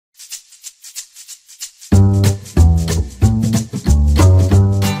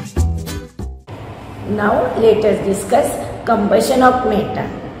Now let us discuss combustion of metal.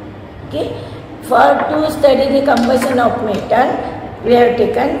 Okay. For to study the combustion of metal, we have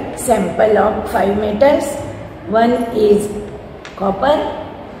taken sample of 5 metals. One is copper,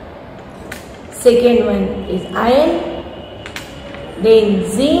 second one is iron, then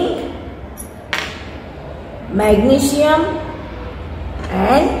zinc, magnesium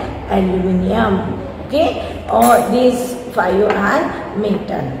and aluminium. Okay, all these 5 are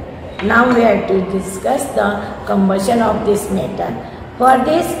metal. Now we have to discuss the combustion of this metal. For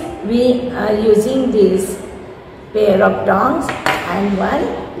this we are using this pair of tongs and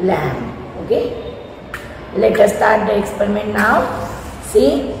one lamp. Okay, let us start the experiment now.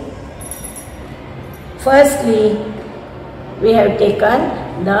 See, firstly we have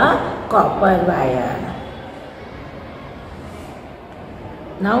taken the copper wire.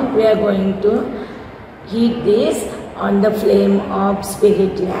 Now we are going to heat this on the flame of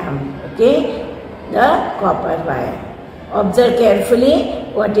spirit lamp. Okay, the copper wire. Observe carefully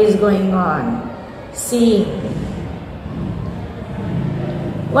what is going on. See,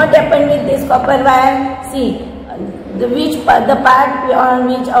 what happened with this copper wire? See, the part on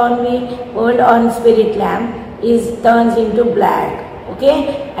which we hold on spirit lamp turns into black.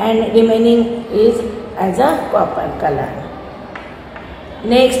 Okay, and remaining is as a copper color.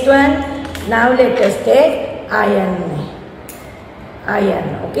 Next one. Now let us take iron.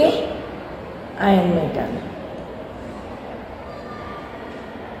 Okay, iron metal.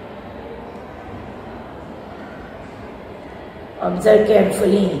 Observe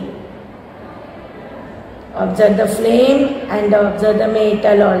carefully. Observe the flame and observe the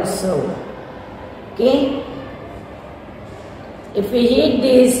metal also. Okay. If we heat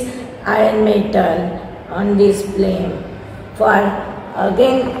this iron metal on this flame for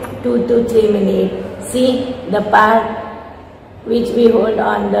again 2 to 3 minutes, see the part which we hold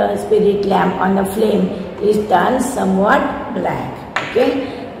on the spirit lamp on the flame is turned somewhat black. Okay.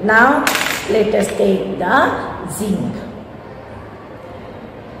 Now let us take the zinc.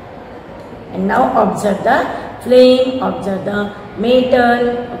 And now observe the flame, observe the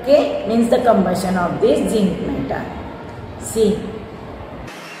metal. Okay, means the combustion of this zinc metal. See.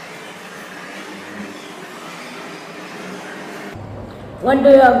 What do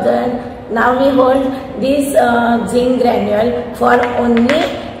you observe? Now we hold this zinc granule for only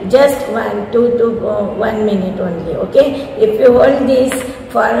just 1 minute only. Okay, if you hold this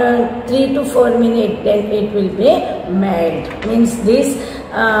for 3 to 4 minutes, then it will be melt. Means this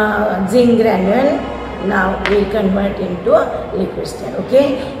zinc granule now will convert into liquid state.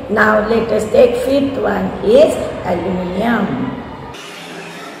 Okay, now let us take fifth one is aluminium.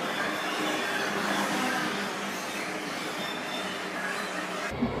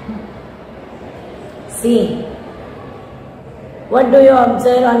 See, what do you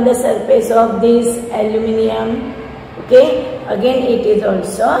observe on the surface of this aluminium? Okay, again it is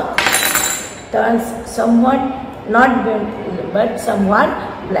also turns somewhat not but somewhat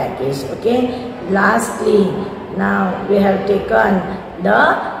blackish. Okay, lastly now we have taken the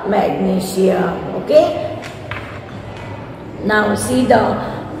magnesium. Okay, now see the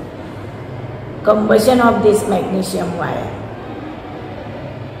combustion of this magnesium wire.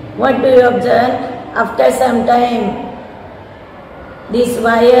 What do you observe? After some time this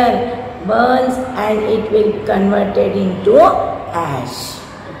wire burns and it will converted into ash.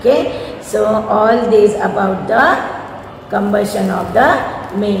 Okay, so all this about the combustion of the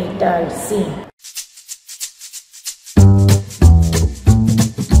metal. See.